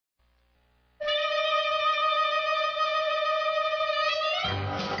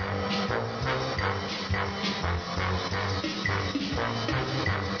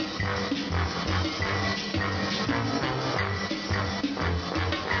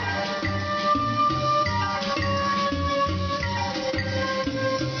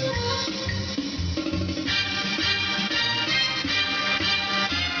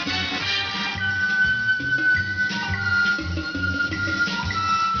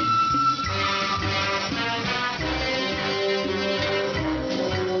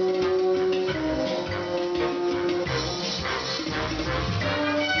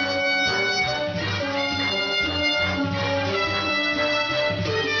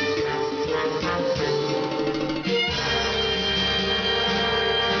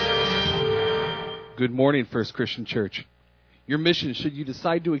Good morning, First Christian Church. Your mission, should you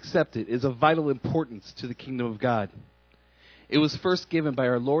decide to accept it, is of vital importance to the kingdom of God. It was first given by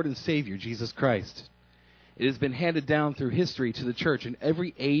our Lord and Savior, Jesus Christ. It has been handed down through history to the church in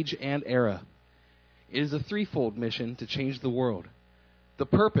every age and era. It is a threefold mission to change the world. The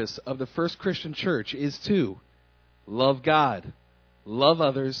purpose of the First Christian Church is to love God, love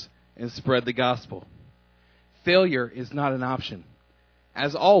others, and spread the gospel. Failure is not an option.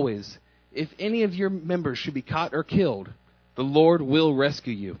 As always, if any of your members should be caught or killed, the Lord will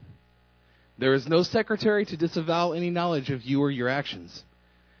rescue you. There is no secretary to disavow any knowledge of you or your actions.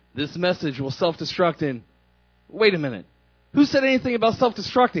 This message will self-destruct in... Wait a minute. Who said anything about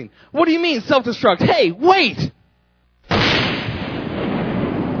self-destructing? What do you mean self-destruct? Hey, wait!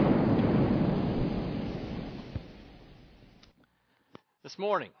 This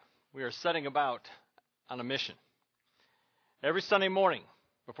morning, we are setting about on a mission. Every Sunday morning,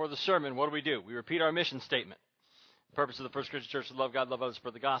 before the sermon, what do? We repeat our mission statement. The purpose of the First Christian Church is to love God, love others,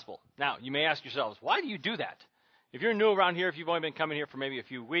 spread the gospel. Now, you may ask yourselves, why do you do that? If you're new around here, if you've only been coming here for maybe a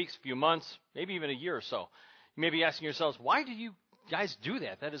few weeks, a few months, maybe even a year or so, you may be asking yourselves, why do you guys do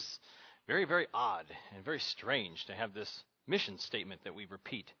that? That is very, very odd and very strange to have this mission statement that we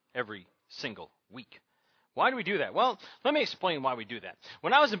repeat every single week. Why do we do that? Well, let me explain why we do that.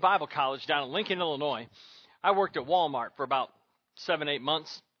 When I was in Bible college down in Lincoln, Illinois, I worked at Walmart for about 7-8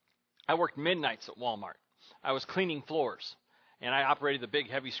 months. I worked midnights at Walmart. I was cleaning floors, and I operated the big,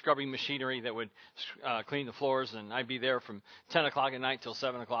 heavy scrubbing machinery that would clean the floors, and I'd be there from 10 o'clock at night till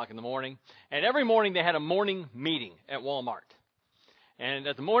 7 o'clock in the morning. And every morning they had a morning meeting at Walmart. And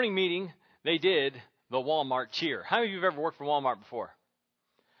at the morning meeting, they did the Walmart cheer. How many of you have ever worked for Walmart before?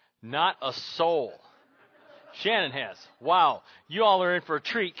 Not a soul. Shannon has. Wow. You all are in for a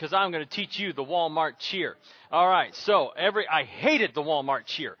treat because I'm going to teach you the Walmart cheer. All right. So I hated the Walmart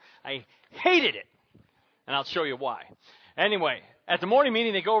cheer. I hated it. And I'll show you why. Anyway, at the morning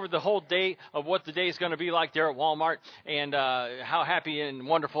meeting, they go over the whole day of what the day is going to be like there at Walmart and how happy and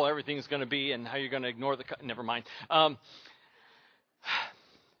wonderful everything is going to be and how you're going to ignore the... Never mind.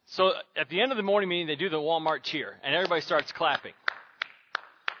 So at the end of the morning meeting, they do the Walmart cheer, and everybody starts clapping.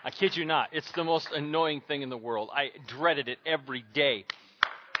 I kid you not. It's the most annoying thing in the world. I dreaded it every day.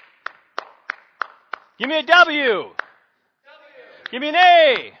 Give me a W. Give me an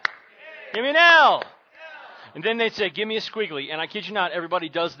A. Give me an L. And then they'd say, give me a squiggly. And I kid you not, everybody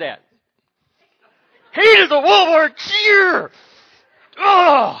does that. Hated the Walmart cheer.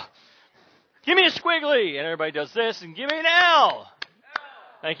 Oh, give me a squiggly. And everybody does this. And give me an L.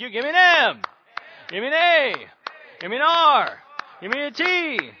 Thank you. Give me an M. Give me an A. Give me an R. Give me a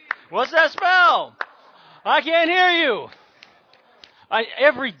T. What's that spell? I can't hear you.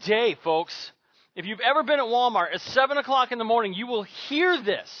 Every day, folks, if you've ever been at Walmart at 7 o'clock in the morning, you will hear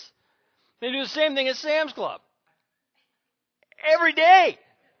this. They do the same thing at Sam's Club. Every day.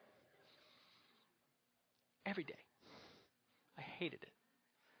 Every day. I hated it.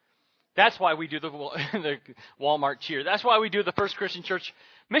 That's why we do the Walmart cheer. That's why we do the First Christian Church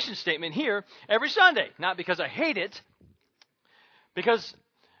mission statement here every Sunday. Not because I hate it. Because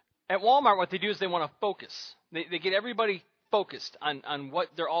at Walmart, what they do is they want to focus. They get everybody focused on what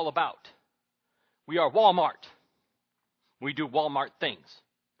they're all about. We are Walmart. We do Walmart things.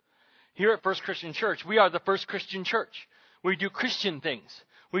 Here at First Christian Church, we are the First Christian Church. We do Christian things.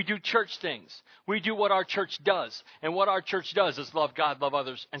 We do church things. We do what our church does. And what our church does is love God, love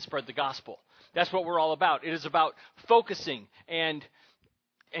others, and spread the gospel. That's what we're all about. It is about focusing and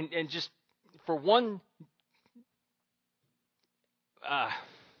just for one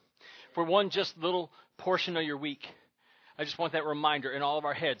just little portion of your week, I just want that reminder in all of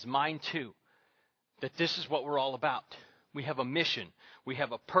our heads, mine too, that this is what we're all about. We have a mission. We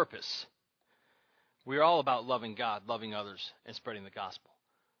have a purpose. We're all about loving God, loving others, and spreading the gospel.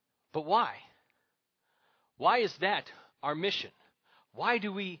 But why? Why is that our mission? Why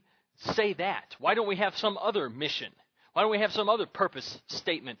do we say that? Why don't we have some other mission? Why don't we have some other purpose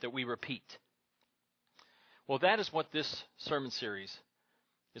statement that we repeat? Well, that is what this sermon series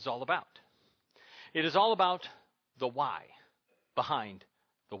is all about. It is all about the why behind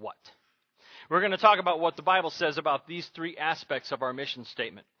the what. We're going to talk about what the Bible says about these three aspects of our mission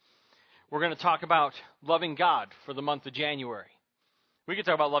statement. We're going to talk about loving God for the month of January. We could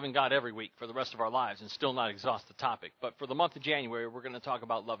talk about loving God every week for the rest of our lives and still not exhaust the topic. But for the month of January, we're going to talk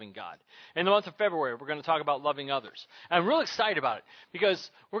about loving God. In the month of February, we're going to talk about loving others. And I'm real excited about it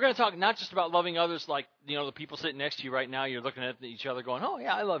because we're going to talk not just about loving others like, the people sitting next to you right now. You're looking at each other going, oh,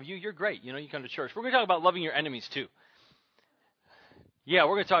 yeah, I love you. You're great. You come to church. We're going to talk about loving your enemies too. Yeah,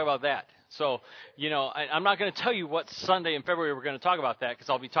 we're going to talk about that. So, I'm not going to tell you what Sunday in February we're going to talk about that because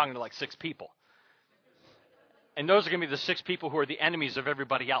I'll be talking to like 6 people. And those are going to be the 6 people who are the enemies of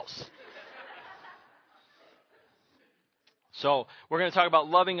everybody else. So we're going to talk about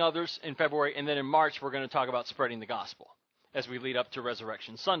loving others in February, and then in March we're going to talk about spreading the gospel as we lead up to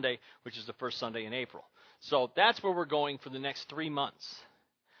Resurrection Sunday, which is the first Sunday in April. So that's where we're going for the next 3 months.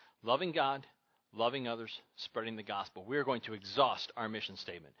 Loving God, loving others, spreading the gospel. We're going to exhaust our mission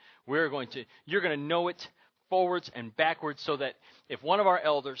statement. You're going to know it forwards and backwards, so that if one of our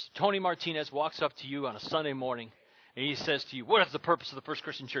elders, Tony Martinez, walks up to you on a Sunday morning and he says to you, what is the purpose of the First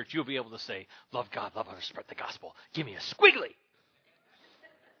Christian Church? You'll be able to say, love God, love others, spread the gospel. Give me a squiggly.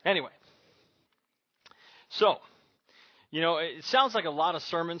 Anyway. So, it sounds like a lot of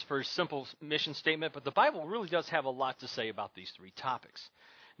sermons for a simple mission statement, but the Bible really does have a lot to say about these 3 topics.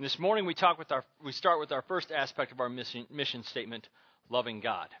 And this morning we start with our first aspect of our mission statement, loving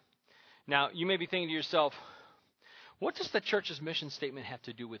God. Now, you may be thinking to yourself, what does the church's mission statement have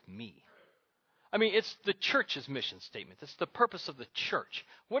to do with me? I mean, it's the church's mission statement. It's the purpose of the church.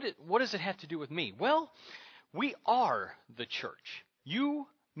 What does it have to do with me? Well, we are the church. You,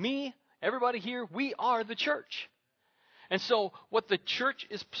 me, everybody here, we are the church. And so what the church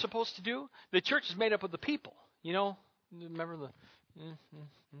is supposed to do, the church is made up of the people. Remember the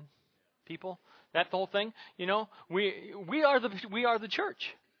people? That whole thing? We are the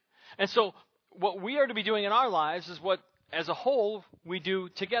church. And so what we are to be doing in our lives is what, as a whole, we do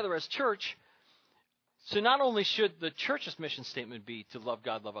together as church. So not only should the church's mission statement be to love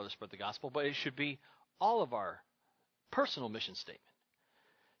God, love others, spread the gospel, but it should be all of our personal mission statement.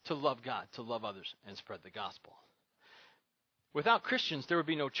 To love God, to love others, and spread the gospel. Without Christians, there would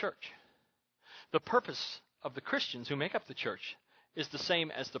be no church. The purpose of the Christians who make up the church is the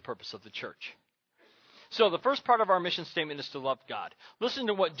same as the purpose of the church. So the first part of our mission statement is to love God. Listen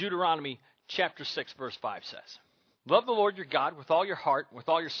to what Deuteronomy chapter 6, verse 5 says. Love the Lord your God with all your heart, with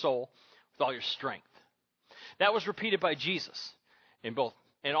all your soul, with all your strength. That was repeated by Jesus in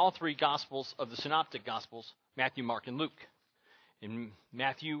all 3 Gospels of the Synoptic Gospels, Matthew, Mark, and Luke. In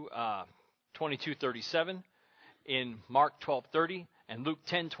Matthew 22:37, in Mark 12:30, and Luke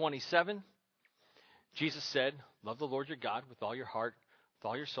 10:27, Jesus said, love the Lord your God with all your heart, with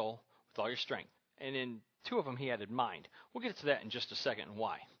all your soul, with all your strength. And in 2 of them he added mind. We'll get to that in just a second and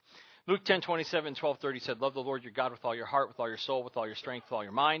why. Luke 10:27 and 12:30 said, love the Lord your God with all your heart, with all your soul, with all your strength, with all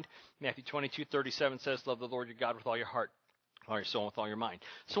your mind. Matthew 22:37 says, love the Lord your God with all your heart, with all your soul, with all your mind.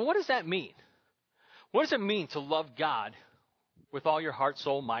 So what does that mean? What does it mean to love God with all your heart,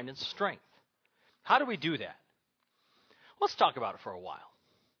 soul, mind, and strength? How do we do that? Let's talk about it for a while.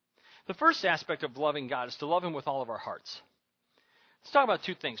 The first aspect of loving God is to love him with all of our hearts. Let's talk about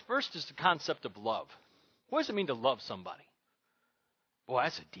 2 things. First is the concept of love. What does it mean to love somebody? Boy,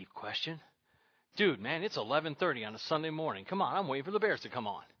 that's a deep question. Dude, man, it's 11:30 on a Sunday morning. Come on, I'm waiting for the Bears to come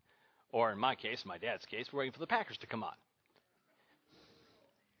on. Or in my case, my dad's case, we're waiting for the Packers to come on.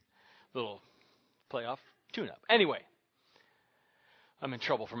 Little playoff tune-up. Anyway, I'm in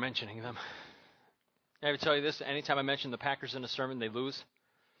trouble for mentioning them. I ever tell you this? Anytime I mention the Packers in a sermon, they lose.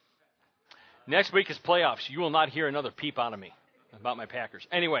 Next week is playoffs. You will not hear another peep out of me about my Packers.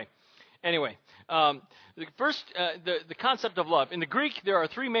 Anyway, the concept of love. In the Greek, there are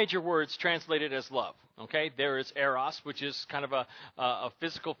 3 major words translated as love. Okay, there is eros, which is kind of a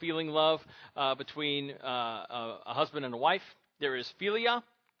physical feeling love between a husband and a wife. There is philia,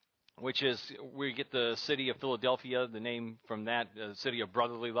 which is, we get the city of Philadelphia, the name from that, the city of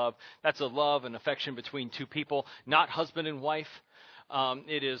brotherly love. That's a love and affection between 2 people, not husband and wife.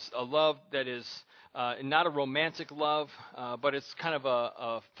 It is a love that is not a romantic love, but it's kind of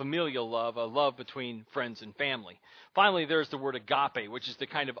a familial love, a love between friends and family. Finally, there's the word agape, which is the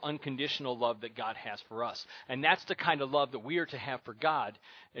kind of unconditional love that God has for us. And that's the kind of love that we are to have for God.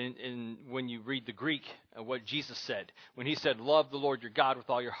 And when you read the Greek, what Jesus said, when he said, love the Lord your God with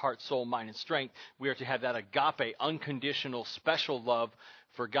all your heart, soul, mind, and strength, we are to have that agape, unconditional, special love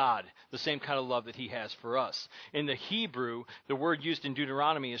for God, the same kind of love that he has for us. In the Hebrew, the word used in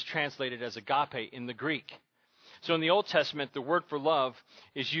Deuteronomy is translated as agape in the Greek. So in the Old Testament, the word for love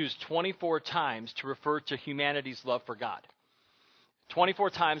is used 24 times to refer to humanity's love for God.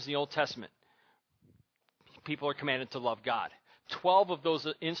 24 times in the Old Testament, people are commanded to love God. 12 of those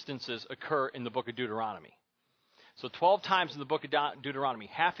instances occur in the book of Deuteronomy. So 12 times in the book of Deuteronomy,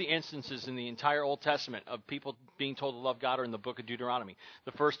 half the instances in the entire Old Testament of people being told to love God are in the book of Deuteronomy.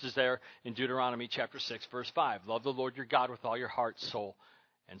 The first is there in Deuteronomy chapter 6, verse 5. Love the Lord your God with all your heart, soul,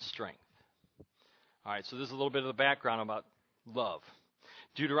 and strength. All right, so this is a little bit of the background about love.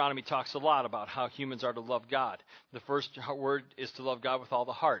 Deuteronomy talks a lot about how humans are to love God. The first word is to love God with all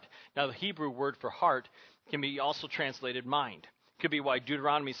the heart. Now, the Hebrew word for heart can be also translated mind. Could be why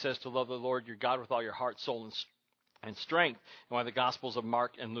Deuteronomy says to love the Lord your God with all your heart, soul, and strength, and why the Gospels of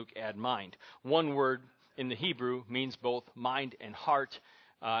Mark and Luke add mind. One word in the Hebrew means both mind and heart.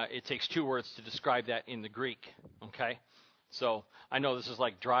 It takes two words to describe that in the Greek, okay? So I know this is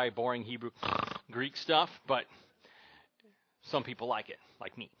like dry, boring Hebrew Greek stuff, but some people like it,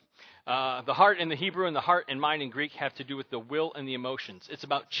 like me. The heart in the Hebrew and the heart and mind in Greek have to do with the will and the emotions. It's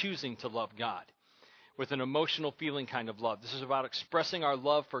about choosing to love God with an emotional feeling kind of love. This is about expressing our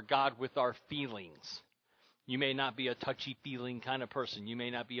love for God with our feelings. You may not be a touchy-feeling kind of person. You may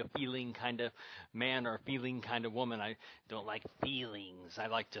not be a feeling kind of man or a feeling kind of woman. I don't like feelings. I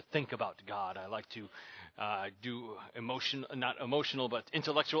like to think about God. I like to do not emotional, but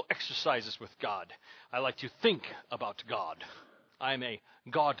intellectual exercises with God. I like to think about God. I'm a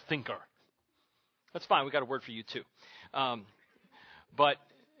God thinker. That's fine. We got a word for you too. But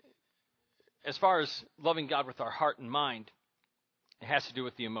as far as loving God with our heart and mind, it has to do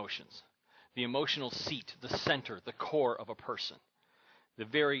with the emotions. The emotional seat, the center, the core of a person. The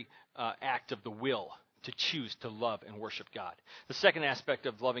very act of the will to choose to love and worship God. The second aspect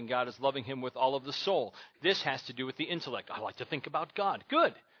of loving God is loving Him with all of the soul. This has to do with the intellect. I like to think about God.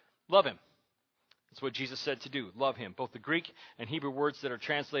 Good. Love Him. That's what Jesus said to do. Love Him. Both the Greek and Hebrew words that are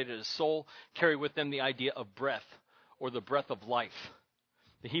translated as soul carry with them the idea of breath or the breath of life.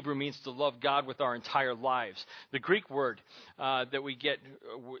 The Hebrew means to love God with our entire lives. The Greek word that we get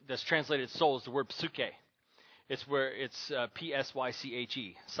that's translated soul is the word psyche. It's where it's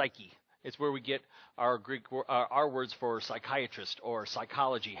P-S-Y-C-H-E, psyche. It's where we get our our words for psychiatrist or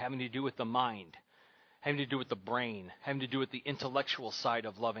psychology, having to do with the mind, having to do with the brain, having to do with the intellectual side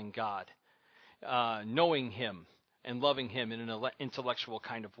of loving God, knowing Him and loving Him in an intellectual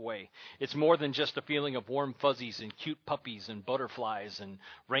kind of way. It's more than just a feeling of warm fuzzies and cute puppies and butterflies and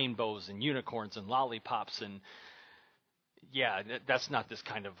rainbows and unicorns and lollipops and that's not this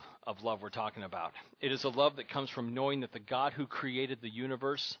kind of love we're talking about. It is a love that comes from knowing that the God who created the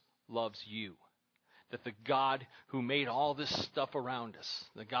universe loves you. That the God who made all this stuff around us,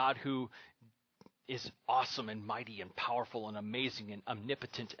 the God who is awesome and mighty and powerful and amazing and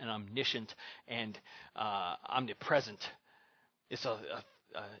omnipotent and omniscient and omnipresent. It's a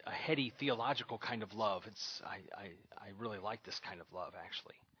heady theological kind of love. I really like this kind of love,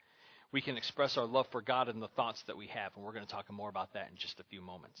 actually. We can express our love for God in the thoughts that we have, and we're going to talk more about that in just a few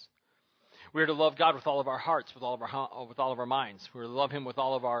moments. We are to love God with all of our hearts, with all of our minds. We are to love Him with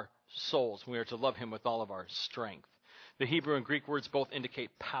all of our souls. We are to love Him with all of our strength. The Hebrew and Greek words both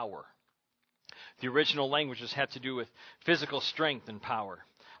indicate power. The original languages had to do with physical strength and power.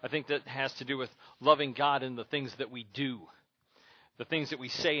 I think that has to do with loving God in the things that we do, the things that we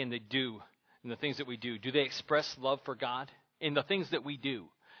say and they do, and the things that we do. Do they express love for God in the things that we do?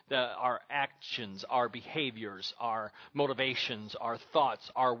 Our actions, our behaviors, our motivations, our thoughts,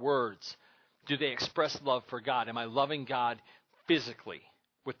 our words. Do they express love for God? Am I loving God physically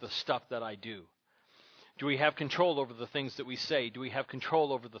with the stuff that I do? Do we have control over the things that we say? Do we have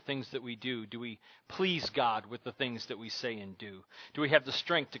control over the things that we do? Do we please God with the things that we say and do? Do we have the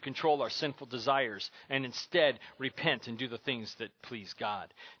strength to control our sinful desires and instead repent and do the things that please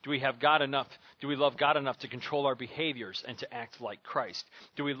God? Do we love God enough to control our behaviors and to act like Christ?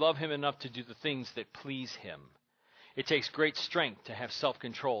 Do we love Him enough to do the things that please Him? It takes great strength to have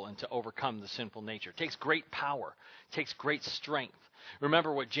self-control and to overcome the sinful nature. It takes great power. It takes great strength.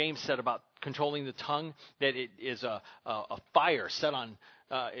 Remember what James said about controlling the tongue, that it is a fire set on,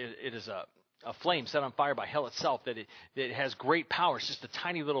 it is a flame set on fire by hell itself, that it has great power. It's just a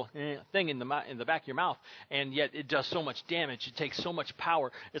tiny little thing in the back of your mouth, and yet it does so much damage. It takes so much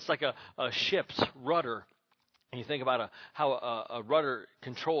power. It's like a ship's rudder. And you think about how a rudder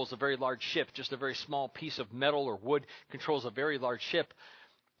controls a very large ship. Just a very small piece of metal or wood controls a very large ship.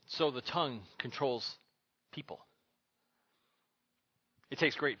 So the tongue controls people. It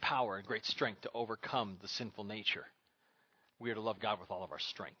takes great power and great strength to overcome the sinful nature. We are to love God with all of our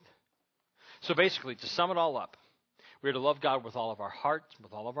strength. So basically, to sum it all up, we are to love God with all of our heart,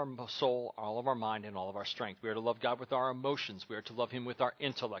 with all of our soul, all of our mind, and all of our strength. We are to love God with our emotions. We are to love Him with our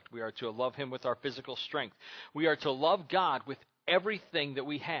intellect. We are to love Him with our physical strength. We are to love God with everything that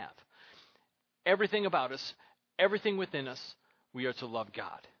we have. Everything about us, everything within us, we are to love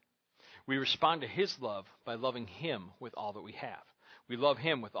God. We respond to His love by loving Him with all that we have. We love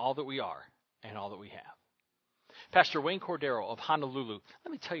Him with all that we are and all that we have. Pastor Wayne Cordero of Honolulu,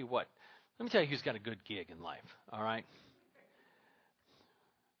 let me tell you who's got a good gig in life, all right?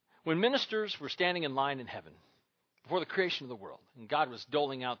 When ministers were standing in line in heaven before the creation of the world, and God was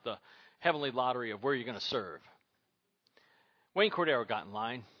doling out the heavenly lottery of where you're going to serve, Wayne Cordero got in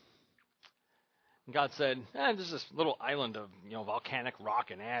line. And God said, there's this little island of, volcanic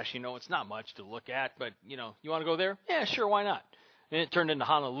rock and ash. It's not much to look at, but, you want to go there? Yeah, sure, why not? And it turned into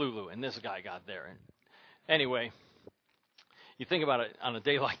Honolulu, and this guy got there. And anyway, you think about it on a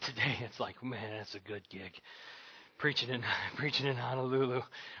day like today, it's like, man, that's a good gig. Preaching in Honolulu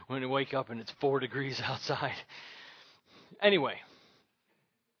when you wake up and it's 4 degrees outside. Anyway,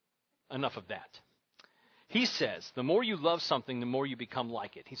 enough of that. He says, the more you love something, the more you become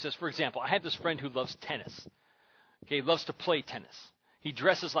like it. He says, for example, I have this friend who loves tennis. Okay, he loves to play tennis. He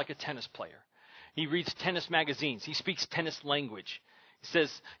dresses like a tennis player. He reads tennis magazines. He speaks tennis language. He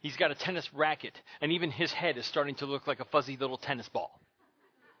says he's got a tennis racket, and even his head is starting to look like a fuzzy little tennis ball.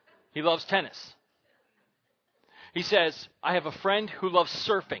 He loves tennis. He says, I have a friend who loves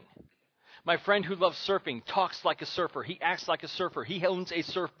surfing. My friend who loves surfing talks like a surfer. He acts like a surfer. He owns a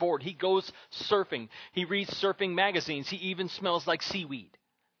surfboard. He goes surfing. He reads surfing magazines. He even smells like seaweed.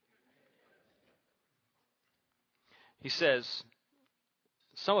 He says,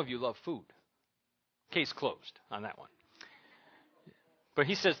 some of you love food. Case closed on that one. But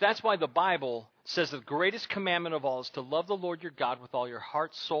he says that's why the Bible says the greatest commandment of all is to love the Lord your God with all your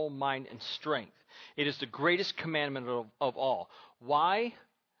heart, soul, mind, and strength. It is the greatest commandment of all. Why?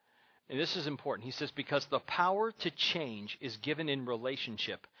 And this is important. He says, because the power to change is given in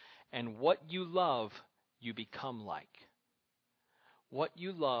relationship, and what you love, you become like. What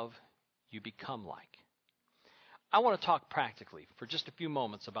you love, you become like. I want to talk practically for just a few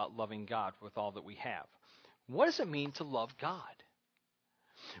moments about loving God with all that we have. What does it mean to love God?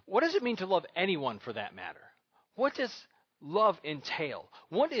 What does it mean to love anyone for that matter? What does love entail?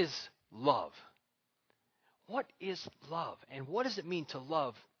 What is love? What is love? And what does it mean to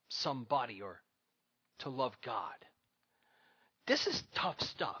love somebody or to love God? This is tough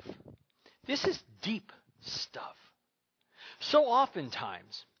stuff. This is deep stuff. So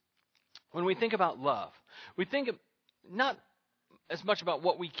oftentimes, when we think about love, we think not as much about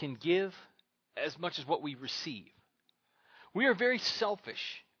what we can give as much as what we receive. We are very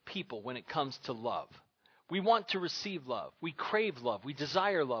selfish people when it comes to love. We want to receive love. We crave love. We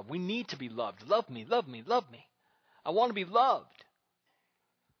desire love. We need to be loved. Love me, love me, love me. I want to be loved.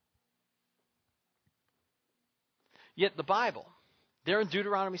 Yet the Bible, there in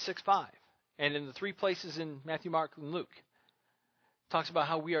Deuteronomy 6:5, and in the 3 places in Matthew, Mark, and Luke, talks about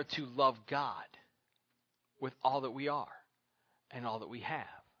how we are to love God with all that we are and all that we have.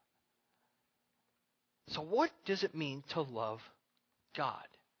 So what does it mean to love God?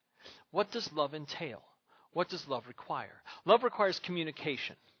 What does love entail? What does love require? Love requires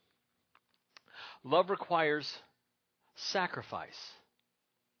communication. Love requires sacrifice.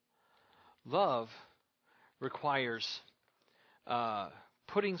 Love requires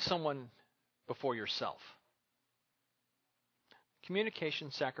putting someone before yourself.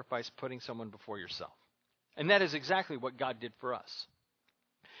 Communication, sacrifice, putting someone before yourself. And that is exactly what God did for us.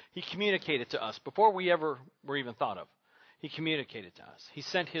 He communicated to us before we ever were even thought of. He communicated to us. He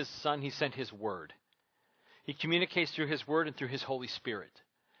sent His Son. He sent His Word. He communicates through His Word and through His Holy Spirit.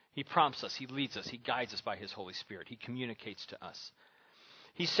 He prompts us. He leads us. He guides us by His Holy Spirit. He communicates to us.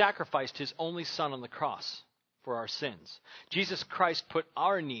 He sacrificed His only Son on the cross for our sins. Jesus Christ put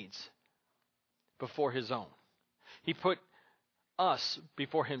our needs before His own. He put us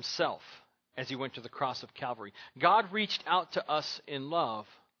before Himself as He went to the cross of Calvary. God reached out to us in love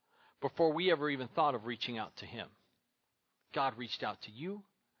before we ever even thought of reaching out to Him. God reached out to you,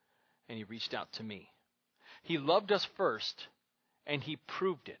 and He reached out to me. He loved us first, and He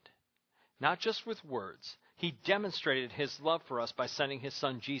proved it. Not just with words. He demonstrated His love for us by sending His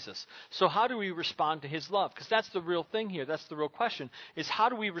Son Jesus. So how do we respond to His love? Because that's the real thing here. That's the real question, is how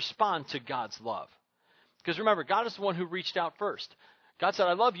do we respond to God's love? Because remember, God is the one who reached out first. God said,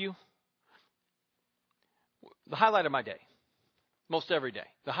 I love you. The highlight of my day, most every day,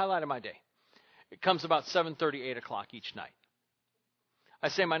 the highlight of my day, it comes about 7:30, 8 o'clock each night. I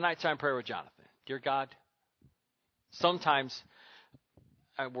say my nighttime prayer with Jonathan. Dear God, sometimes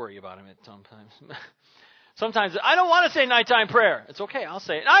I worry about him sometimes. Sometimes I don't want to say nighttime prayer. It's okay, I'll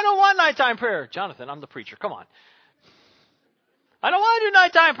say it. I don't want nighttime prayer. Jonathan, I'm the preacher. Come on. I don't want to do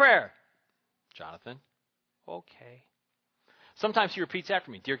nighttime prayer. Jonathan, okay. Sometimes he repeats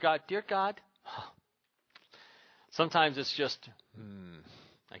after me. Dear God, dear God. Sometimes it's just,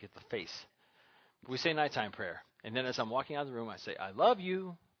 I get the face. We say nighttime prayer. And then as I'm walking out of the room, I say, I love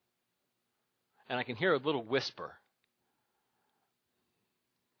you. And I can hear a little whisper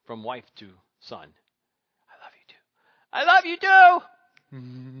from wife to son. I love you too. I love you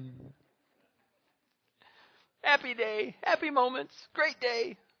too. Happy day. Happy moments. Great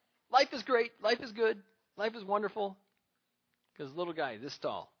day. Life is great. Life is good. Life is wonderful. Because the little guy this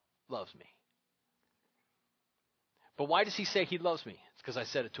tall loves me. But why does he say he loves me? It's because I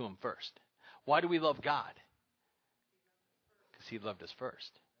said it to him first. Why do we love God? Because he loved us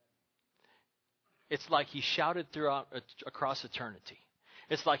first. It's like he shouted across eternity.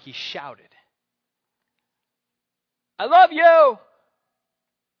 It's like he shouted, I love you!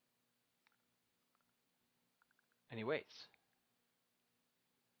 And he waits.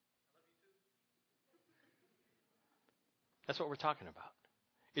 That's what we're talking about.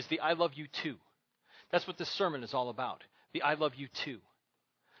 It's the I love you too. That's what this sermon is all about. The I love you too.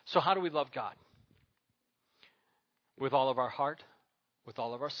 So how do we love God? With all of our heart, with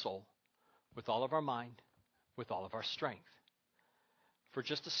all of our soul, with all of our mind, with all of our strength. For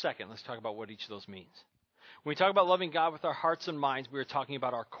just a second, let's talk about what each of those means. When we talk about loving God with our hearts and minds, we are talking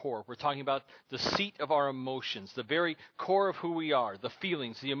about our core. We're talking about the seat of our emotions, the very core of who we are, the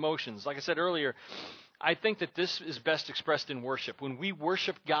feelings, the emotions. Like I said earlier, I think that this is best expressed in worship. When we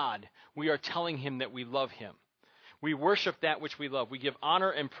worship God, we are telling him that we love him. We worship that which we love. We give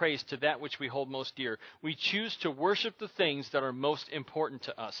honor and praise to that which we hold most dear. We choose to worship the things that are most important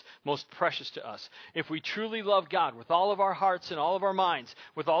to us, most precious to us. If we truly love God with all of our hearts and all of our minds,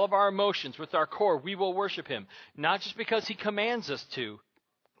 with all of our emotions, with our core, we will worship him. Not just because he commands us to,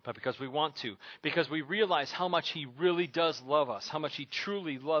 but because we want to, because we realize how much he really does love us, how much he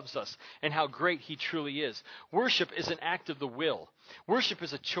truly loves us, and how great he truly is. Worship is an act of the will. Worship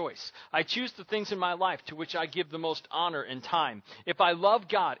is a choice. I choose the things in my life to which I give the most honor and time. If I love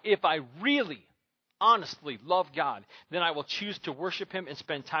God, if I really, honestly love God, then I will choose to worship him and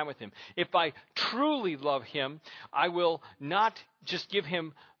spend time with him. If I truly love him, I will not just give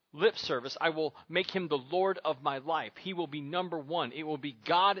him lip service. I will make him the Lord of my life. He will be number one. It will be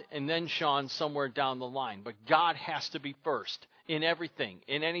God and then Sean somewhere down the line. But God has to be first in everything,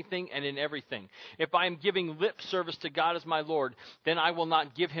 in anything, and in everything. If I am giving lip service to God as my Lord, then I will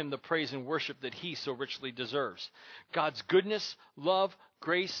not give him the praise and worship that he so richly deserves. God's goodness, love,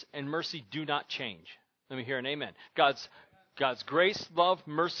 grace, and mercy do not change. Let me hear an amen. God's grace, love,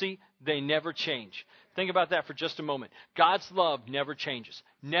 mercy, they never change. Think about that for just a moment. God's love never changes.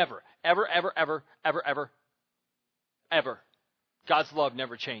 Never. Ever, ever, ever, ever, ever, ever. God's love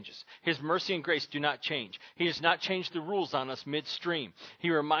never changes. His mercy and grace do not change. He does not change the rules on us midstream.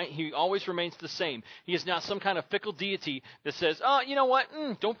 He always remains the same. He is not some kind of fickle deity that says, oh, you know what?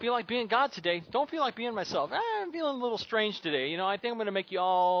 Don't feel like being God today. Don't feel like being myself. I'm feeling a little strange today. I think I'm going to make you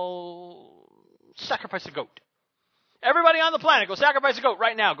all sacrifice a goat. Everybody on the planet, go sacrifice a goat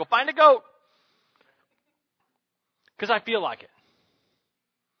right now. Go find a goat. Because I feel like it.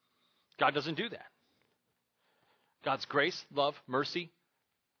 God doesn't do that. God's grace, love, mercy,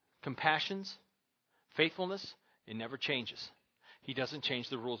 compassions, faithfulness, it never changes. He doesn't change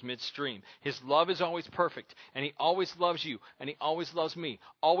the rules midstream. His love is always perfect, and he always loves you, and he always loves me.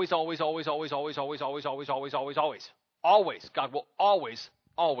 Always, always, always, always, always, always, always, always, always, always, always. Always. God will always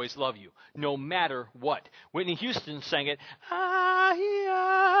love you, no matter what. Whitney Houston sang it,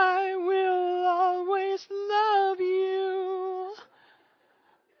 I will always love you.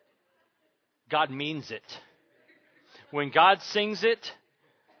 God means it. When God sings it,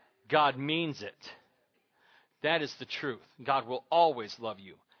 God means it. That is the truth. God will always love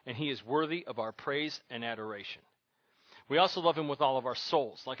you, and he is worthy of our praise and adoration. We also love him with all of our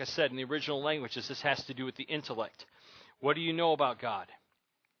souls. Like I said, in the original languages, this has to do with the intellect. What do you know about God?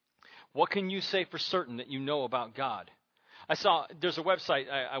 What can you say for certain that you know about God? There's a website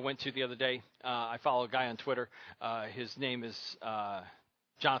I went to the other day. I follow a guy on Twitter. His name is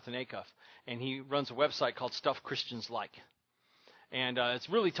Jonathan Acuff, and he runs a website called Stuff Christians Like. And it's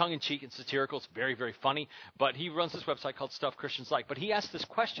really tongue-in-cheek and satirical. It's very, very funny. But he runs this website called Stuff Christians Like. But he asked this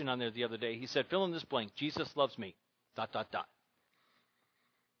question on there the other day. He said, fill in this blank. Jesus loves me, ...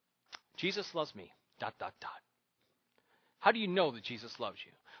 Jesus loves me, ... How do you know that Jesus loves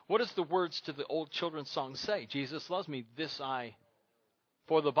you? What does the words to the old children's song say? Jesus loves me,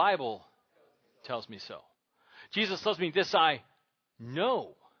 for the Bible tells me so. Jesus loves me, this I know.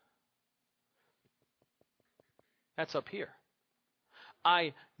 That's up here.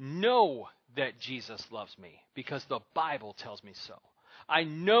 I know that Jesus loves me because the Bible tells me so. I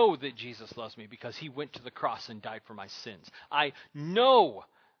know that Jesus loves me because he went to the cross and died for my sins. I know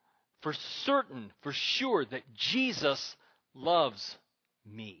for certain, for sure, that Jesus loves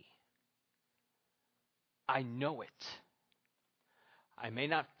me. I know it. I may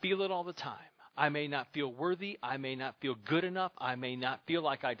not feel it all the time. I may not feel worthy. I may not feel good enough. I may not feel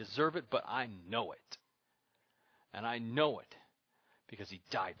like I deserve it, but I know it. And I know it because he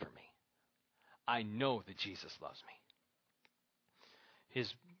died for me. I know that Jesus loves me.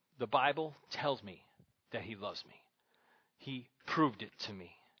 The Bible tells me that he loves me. He proved it to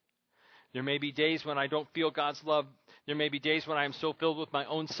me. There may be days when I don't feel God's love There may be days when I am so filled with my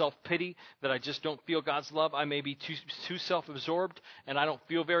own self-pity that I just don't feel God's love. I may be too self-absorbed and I don't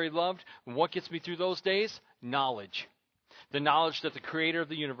feel very loved. And what gets me through those days? Knowledge. The knowledge that the creator of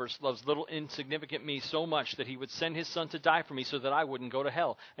the universe loves little insignificant me so much that he would send his son to die for me so that I wouldn't go to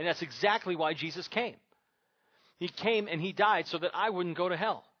hell. And that's exactly why Jesus came. He came and he died so that I wouldn't go to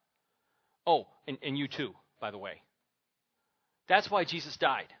hell. Oh, and you too, by the way. That's why Jesus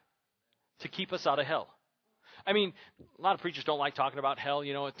died, to keep us out of hell. I mean, a lot of preachers don't like talking about hell.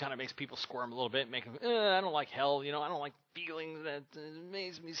 You know, it kind of makes people squirm a little bit, make them, I don't like hell. You know, I don't like feelings that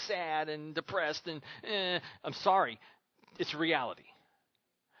makes me sad and depressed. And I'm sorry, it's a reality.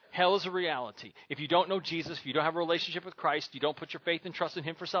 Hell is a reality. If you don't know Jesus, if you don't have a relationship with Christ, you don't put your faith and trust in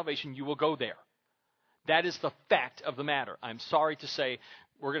him for salvation, you will go there. That is the fact of the matter. I'm sorry to say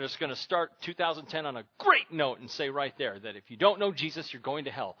we're just going to start 2010 on a great note and say right there that if you don't know Jesus, you're going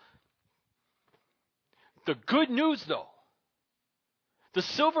to hell. The good news, though, the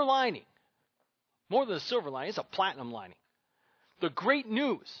silver lining, more than a silver lining, it's a platinum lining. The great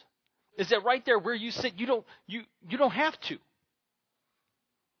news is that right there where you sit, you don't have to.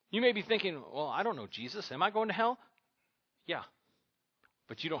 You may be thinking, well, I don't know Jesus. Am I going to hell? Yeah,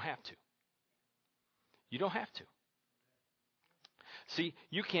 but you don't have to. You don't have to. See,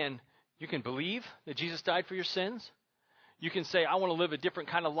 you can believe that Jesus died for your sins. You can say, I want to live a different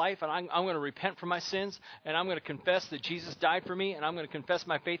kind of life, and I'm going to repent for my sins, and I'm going to confess that Jesus died for me, and I'm going to confess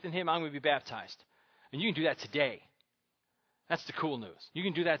my faith in him. I'm going to be baptized. And you can do that today. That's the cool news. You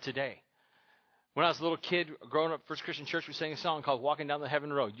can do that today. When I was a little kid, growing up at First Christian Church, we sang a song called Walking Down the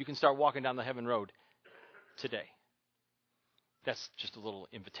Heaven Road. You can start walking down the heaven road today. That's just a little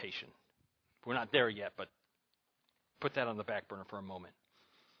invitation. We're not there yet, but put that on the back burner for a moment.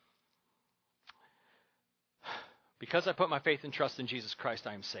 Because I put my faith and trust in Jesus Christ,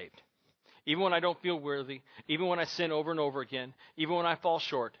 I am saved. Even when I don't feel worthy, even when I sin over and over again, even when I fall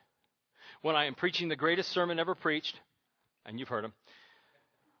short, when I am preaching the greatest sermon ever preached, and you've heard him,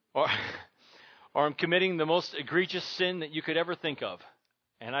 or I'm committing the most egregious sin that you could ever think of,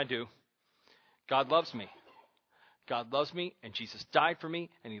 and I do, God loves me. God loves me, and Jesus died for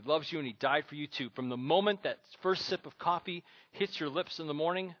me, and he loves you, and he died for you too. From the moment that first sip of coffee hits your lips in the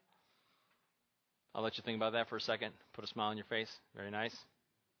morning, I'll let you think about that for a second. Put a smile on your face. Very nice.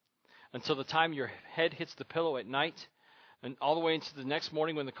 Until the time your head hits the pillow at night, and all the way into the next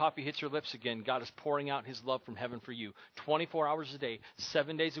morning when the coffee hits your lips again, God is pouring out his love from heaven for you. 24 hours a day,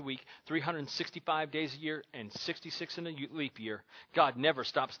 7 days a week, 365 days a year, and 66 in a leap year. God never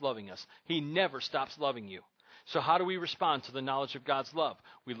stops loving us. He never stops loving you. So how do we respond to the knowledge of God's love?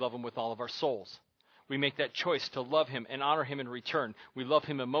 We love him with all of our souls. We make that choice to love him and honor him in return. We love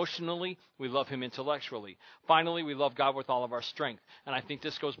him emotionally. We love him intellectually. Finally, we love God with all of our strength. And I think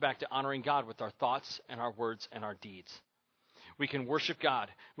this goes back to honoring God with our thoughts and our words and our deeds. We can worship God.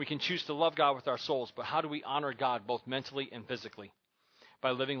 We can choose to love God with our souls. But how do we honor God both mentally and physically?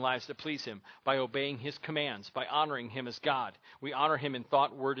 By living lives that please him, by obeying his commands, by honoring him as God. We honor him in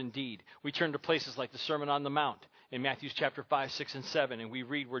thought, word, and deed. We turn to places like the Sermon on the Mount in Matthew chapter 5, 6, and 7, and we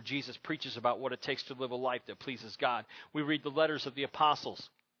read where Jesus preaches about what it takes to live a life that pleases God. We read the letters of the apostles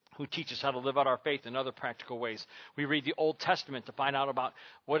who teach us how to live out our faith in other practical ways. We read the Old Testament to find out about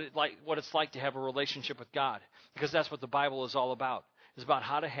what it's like to have a relationship with God, because that's what the Bible is all about. It's about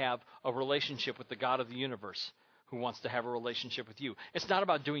how to have a relationship with the God of the universe, who wants to have a relationship with you. It's not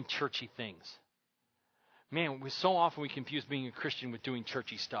about doing churchy things. Man, so often we confuse being a Christian with doing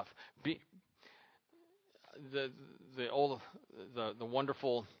churchy stuff. The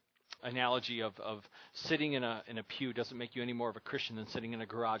wonderful analogy of sitting in a pew doesn't make you any more of a Christian than sitting in a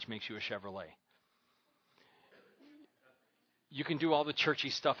garage makes you a Chevrolet. You can do all the churchy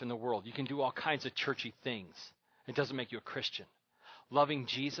stuff in the world. You can do all kinds of churchy things. It doesn't make you a Christian. Loving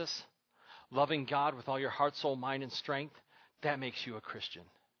Jesus, loving God with all your heart, soul, mind, and strength, that makes you a Christian.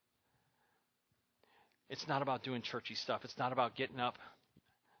 It's not about doing churchy stuff. It's not about getting up,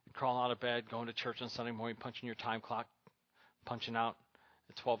 crawling out of bed, going to church on Sunday morning, punching your time clock, punching out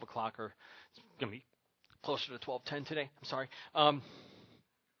at 12 o'clock, or it's going to be closer to 12:10 today. I'm sorry.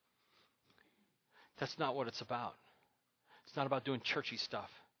 That's not what it's about. It's not about doing churchy stuff.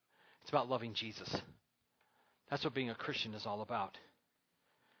 It's about loving Jesus. That's what being a Christian is all about.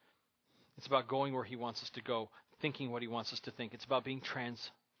 It's about going where he wants us to go, thinking what he wants us to think. It's about being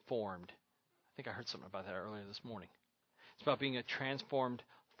transformed. I think I heard something about that earlier this morning. It's about being a transformed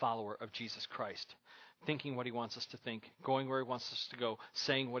follower of Jesus Christ, thinking what he wants us to think, going where he wants us to go,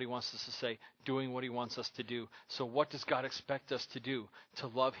 saying what he wants us to say, doing what he wants us to do. So what does God expect us to do? To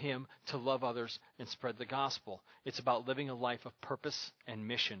love him, to love others, and spread the gospel. It's about living a life of purpose and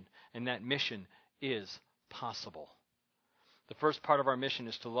mission, and that mission is possible. The first part of our mission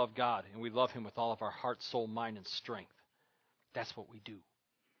is to love God, and we love him with all of our heart, soul, mind, and strength. That's what we do.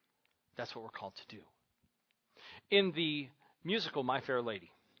 That's what we're called to do. In the musical My Fair Lady,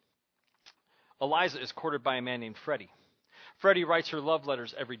 Eliza is courted by a man named Freddie. Freddie writes her love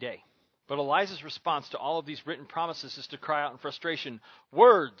letters every day. But Eliza's response to all of these written promises is to cry out in frustration,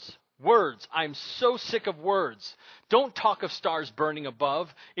 "Words, words, I'm so sick of words. Don't talk of stars burning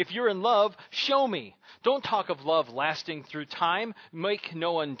above. If you're in love, show me. Don't talk of love lasting through time. Make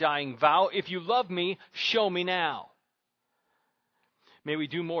no undying vow. If you love me, show me now." May we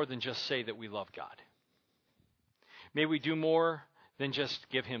do more than just say that we love God. May we do more than just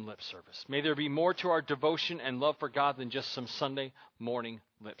give him lip service. May there be more to our devotion and love for God than just some Sunday morning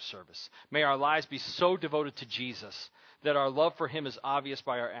lip service. May our lives be so devoted to Jesus that our love for him is obvious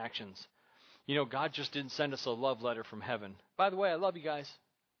by our actions. You know, God just didn't send us a love letter from heaven. By the way, I love you guys.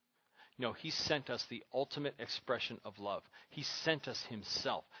 No, he sent us the ultimate expression of love. He sent us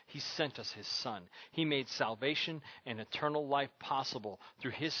himself. He sent us his Son. He made salvation and eternal life possible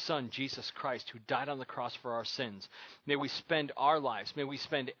through his Son, Jesus Christ, who died on the cross for our sins. May we spend our lives, may we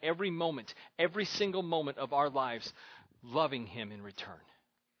spend every moment, every single moment of our lives loving him in return.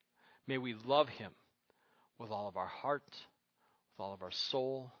 May we love him with all of our heart, with all of our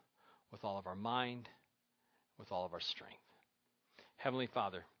soul, with all of our mind, with all of our strength. Heavenly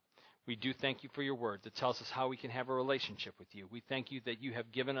Father, we do thank you for your word that tells us how we can have a relationship with you. We thank you that you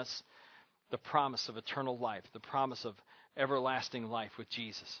have given us the promise of eternal life, the promise of everlasting life with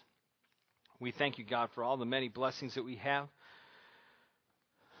Jesus. We thank you, God, for all the many blessings that we have.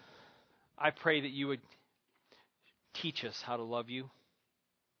 I pray that you would teach us how to love you,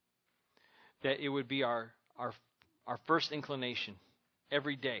 that it would be our first inclination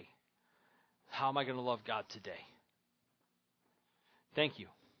every day. How am I going to love God today? Thank you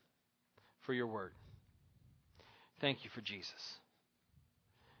for your word. Thank you for Jesus.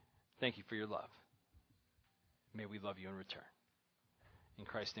 Thank you for your love. May we love you in return. In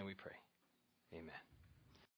Christ's name we pray. Amen.